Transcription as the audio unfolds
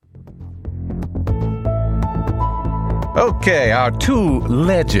Okay, our two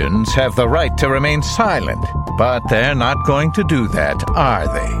legends have the right to remain silent, but they're not going to do that, are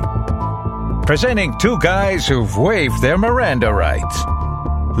they? Presenting two guys who've waived their Miranda rights.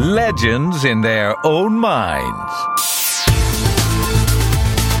 Legends in their own minds.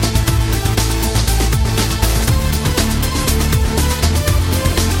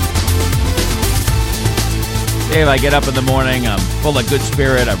 Dave, I get up in the morning, I'm full of good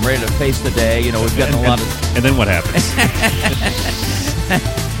spirit, I'm ready to face the day. You know, we've gotten a lot of... And then what happens?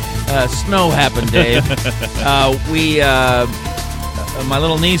 Snow happened, Dave. My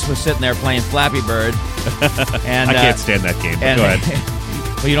little niece was sitting there playing Flappy Bird. And I can't stand that game. Go ahead.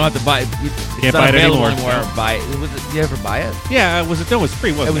 Well, you don't have to buy it. Can't buy it anymore. Buy it. Did you ever buy it? Yeah, it was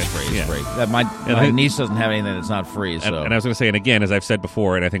free, wasn't it? It was free. It was free. My niece doesn't have anything that's not free. So. And I was going to say, and again, as I've said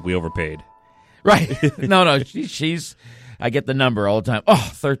before, and I think we overpaid. Right. No, she's... I get the number all the time.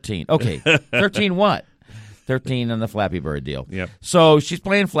 Oh, 13. Okay. 13 what? 13 on the Flappy Bird deal. Yep. So she's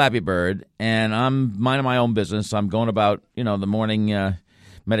playing Flappy Bird, and I'm minding my own business. I'm going about, the morning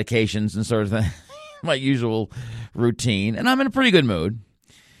medications and sort of thing, my usual routine, and I'm in a pretty good mood.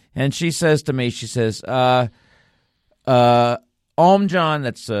 And she says to me, John,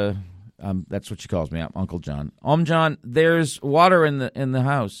 that's what she calls me, Uncle John. John, there's water in the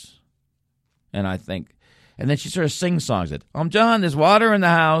house. And I think, and then she sort of sing-songs it. John, there's water in the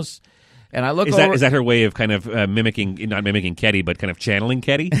house. And I look over. Is that her way of kind of not mimicking Ketty, but kind of channeling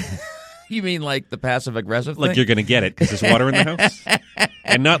Ketty? You mean like the passive-aggressive thing? Like you're going to get it because there's water in the house?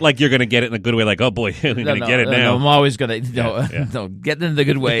 And not like you're going to get it in a good way, like, oh boy, we're going to get it now. No, I'm always going to, no, get it in the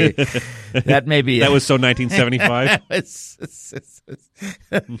good way. That may be That was so 1975?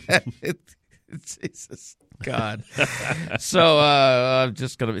 Jesus. God. So I'm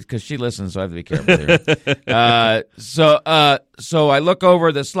just going to, because she listens, so I have to be careful here. So I look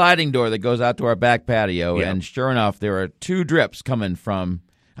over the sliding door that goes out to our back patio, and sure enough, there are two drips coming from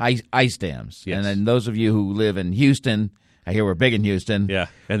ice dams. Yes. And then those of you who live in Houston, I hear we're big in Houston. Yeah,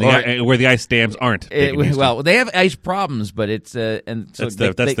 and where the ice dams aren't. Well, they have ice problems, but it's and so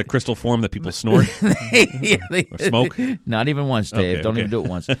that's the crystal form that people snort or smoke. Not even once, Dave. Okay, Don't even do it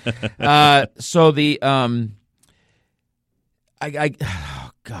once. So the oh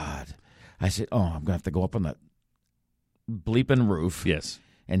God, I said, I'm gonna have to go up on that bleeping roof. Yes.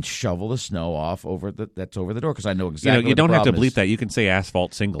 And shovel the snow off that's over the door because I know exactly. You don't have to bleep is. that. You can say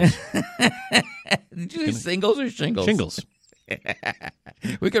asphalt singles. Did you say singles or shingles? Shingles.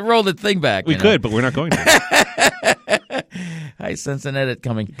 We could roll the thing back. We could, but we're not going to. I sense an edit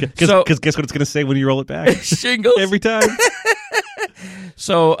coming. Because guess what it's going to say when you roll it back? Shingles. Every time.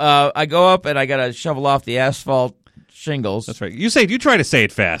 So I go up and I got to shovel off the asphalt shingles. That's right. You try to say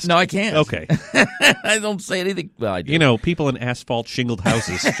it fast. No, I can't. Okay. I don't say anything. Well, I do. People in asphalt shingled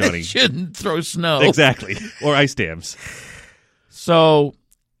houses, Johnny. Shouldn't throw snow. Exactly. Or ice dams. So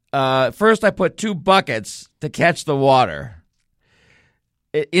first I put 2 buckets to catch the water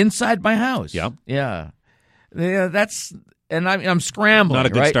inside my house. Yeah. Yeah. That's, and I'm scrambling. Not a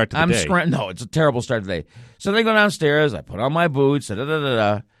good start to the day. No, it's a terrible start to the day. So then I go downstairs, I put on my boots,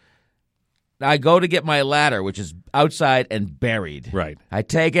 I go to get my ladder, which is outside and buried. Right. I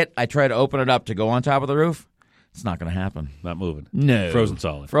take it, I try to open it up to go on top of the roof. It's not going to happen. Not moving. No. Frozen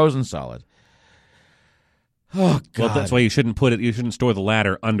solid. Frozen solid. Oh, God. Well, that's why you shouldn't store the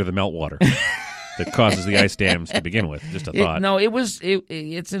ladder under the meltwater that causes the ice dams to begin with. Just a thought.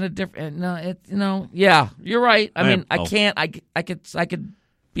 It's in a different, yeah, you're right. I could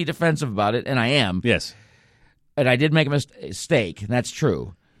be defensive about it, and I am. Yes. And I did make a mistake, and that's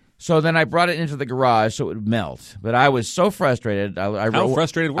true. So then I brought it into the garage so it would melt. But I was so frustrated. How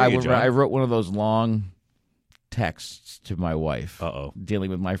frustrated were you, John? I wrote one of those long texts to my wife. Dealing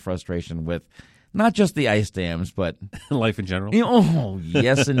with my frustration with not just the ice dams, but life in general. Oh,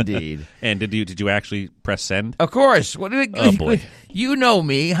 yes, indeed. And did you actually press send? Of course. Oh boy, you know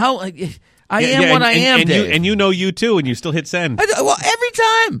me. How I am what I am, Dave. And you know you too, and you still hit send. Well, every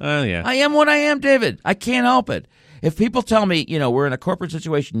time. Oh yeah. I am what I am, David. I can't help it. If people tell me, we're in a corporate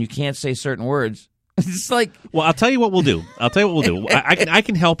situation, you can't say certain words, it's like... Well, I'll tell you what we'll do. I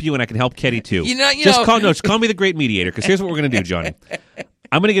can help you, and I can help Ketty, too. Just call me the great mediator, because here's what we're going to do, Johnny.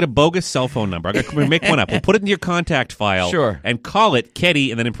 I'm going to get a bogus cell phone number. I'm going to make one up. We'll put it in your contact file. Sure. And call it Ketty,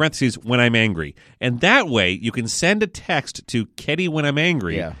 and then in parentheses, when I'm angry. And that way, you can send a text to Ketty when I'm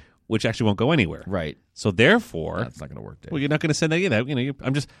angry, which actually won't go anywhere. Right. So therefore... That's not going to work, Dave. Well, you're not going to send that either.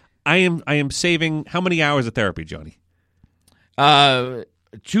 I am saving how many hours of therapy, Johnny?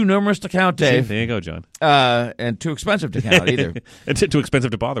 Too numerous to count, Dave. There you go, John. And too expensive to count either. And too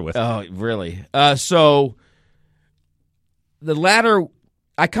expensive to bother with. Oh, really? So the ladder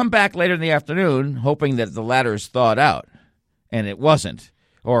I come back later in the afternoon hoping that the ladder is thawed out, and it wasn't,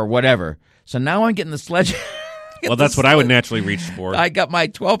 or whatever. So now I'm getting the sledgehammer. Well, that's what I would naturally reach for. I got my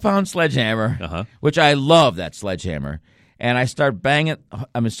 12-pound sledgehammer, which I love that sledgehammer, and I start banging.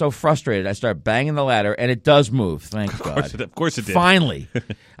 I'm so frustrated. I start banging the ladder, and it does move. Thank God. Of course it did. Finally.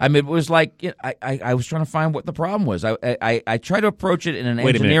 I mean, it was like I was trying to find what the problem was. I tried to approach it in an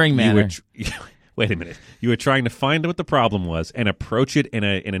engineering manner. Wait a minute. You were trying to find what the problem was and approach it in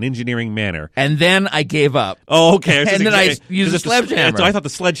an engineering manner. And then I gave up. Oh, okay. And then I used a sledgehammer. So I thought the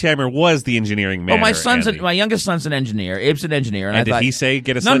sledgehammer was the engineering manner. Oh, my youngest son's an engier. Abe's an engineer. And did he say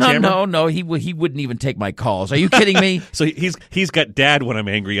get a sledgehammer? No. He wouldn't even take my calls. Are you kidding me? So he's got Dad when I'm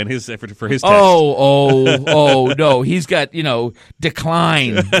angry on his effort for his text. Oh, no. He's got,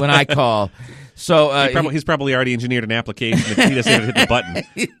 decline when I call. So he's probably already engineered an application that he doesn't have to hit the button.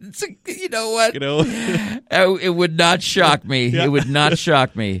 You know what? It would not shock me. Yeah. It would not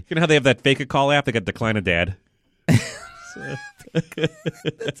shock me. You know how they have that fake a call app? They got decline a dad. I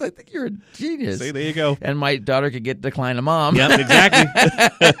think you're a genius. See, there you go. And my daughter could get decline a mom. Yep, exactly.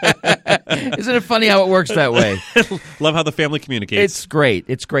 Isn't it funny how it works that way? Love how the family communicates. It's great.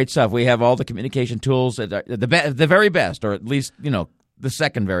 It's great stuff. We have all the communication tools at the very best, or at least the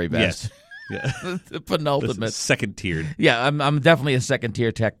second very best. Yes. Yeah. The penultimate. Second tiered. Yeah, I'm definitely a second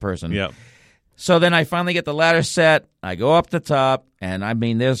tier tech person. Yeah. So then I finally get the ladder set. I go up the top, and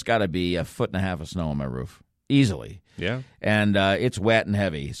there's got to be 1.5 feet of snow on my roof. Easily. Yeah. And it's wet and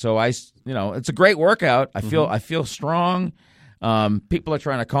heavy. So it's a great workout. I feel strong. People are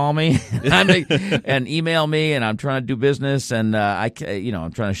trying to call me and email me, and I'm trying to do business, and I'm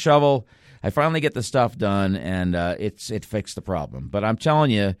trying to shovel. I finally get the stuff done, and it fixed the problem. But I'm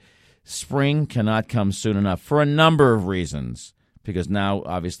telling you, spring cannot come soon enough for a number of reasons. Because now,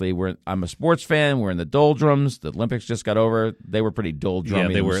 obviously, I'm a sports fan. We're in the doldrums. The Olympics just got over. They were pretty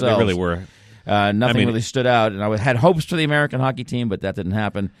doldrummy themselves. They really were. Nothing really stood out. And I had hopes for the American hockey team, but that didn't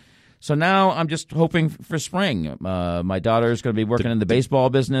happen. So now I'm just hoping for spring. My daughter's going to be working in the baseball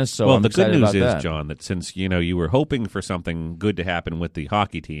business, so I'm excited about that. Well, the good news is, John, that since you were hoping for something good to happen with the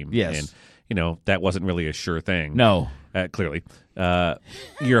hockey team, yes, and that wasn't really a sure thing. No, clearly,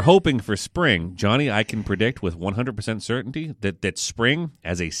 you're hoping for spring, Johnny. I can predict with 100% certainty that spring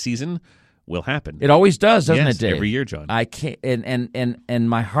as a season will happen. It always does, doesn't it, Dave? Every year, John. I can't, and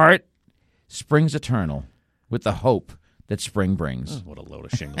my heart springs eternal with the hope that spring brings. Oh, what a load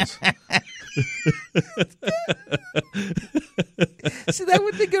of shingles. See, that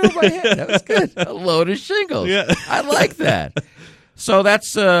wouldn't get over my head. That was good. A load of shingles. Yeah. I like that. So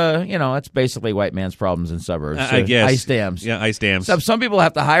that's that's basically white man's problems in suburbs. I guess ice dams. Yeah, ice dams. Some people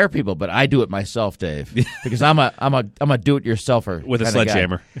have to hire people, but I do it myself, Dave, because I'm a do-it-yourselfer with a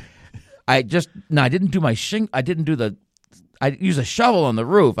sledgehammer. I didn't do my I use a shovel on the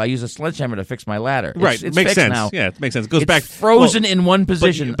roof. I use a sledgehammer to fix my ladder. Right, it's makes fixed sense. Now. Yeah, it makes sense. It goes back frozen in one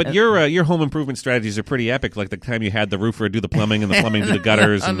position. But your home improvement strategies are pretty epic. Like the time you had the roofer do the plumbing and the plumbing do the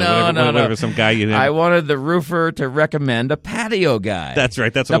gutters and whatever some guy you had. I wanted the roofer to recommend a patio guy. That's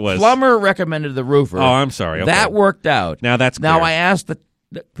right. That's what it was. The plumber recommended the roofer. Oh, I'm sorry. Okay. That worked out. Now that's clear. Now I asked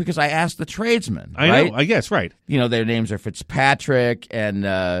because I asked the tradesmen. I right? know. Yes, right. Their names are Fitzpatrick and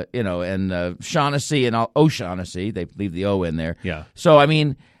Shaughnessy and O'Shaughnessy. They leave the O in there. Yeah. So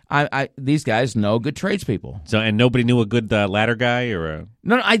I these guys know good tradespeople. So and nobody knew a good ladder guy or a.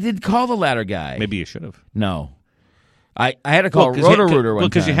 No, I did call the ladder guy. Maybe you should have. No. I had to call Roto-Rooter one time.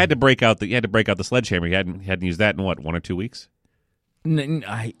 Because you had to break out the sledgehammer. You hadn't used that in what, 1 or 2 weeks?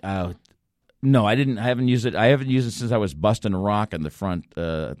 No, I didn't. I haven't used it. I haven't used it since I was busting a rock in the front.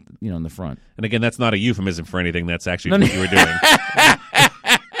 In the front. And again, that's not a euphemism for anything. That's actually what you were doing.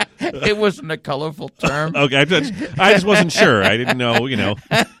 It wasn't a colorful term. Okay, I just wasn't sure. I didn't know.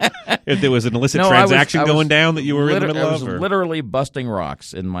 If there was an illicit transaction going down that you were in the middle of. I was literally busting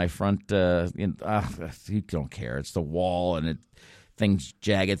rocks in my front. You don't care. It's the wall and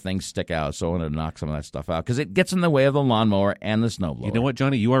jagged things stick out, so I wanted to knock some of that stuff out because it gets in the way of the lawnmower and the snowblower. You know what,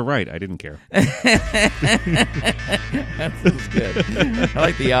 Johnny? You are right. I didn't care. That was good. I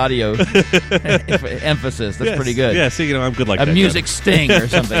like the audio emphasis. That's pretty good. Yeah, see, I'm good like that. A music sting or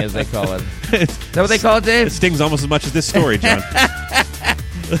something, as they call it. Is that what they call it, Dave? It stings almost as much as this story, John.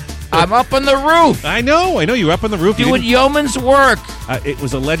 I'm up on the roof. I know. You were up on the roof. Doing yeoman's work. It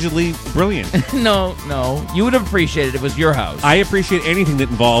was allegedly brilliant. No. You would have appreciated it. It was your house. I appreciate anything that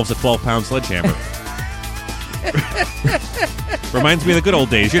involves a 12-pound sledgehammer. Reminds me of the good old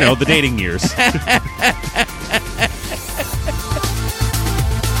days, the dating years.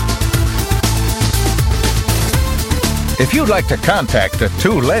 If you'd like to contact the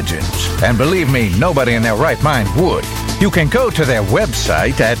two legends, and believe me, nobody in their right mind would, You can go to their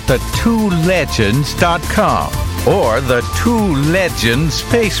website at thetwolegends.com or the Two Legends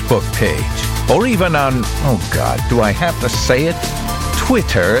Facebook page, or even on, oh God, do I have to say it?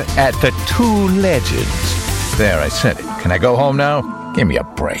 Twitter at the Two Legends. There, I said it. Can I go home now? Give me a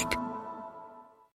break.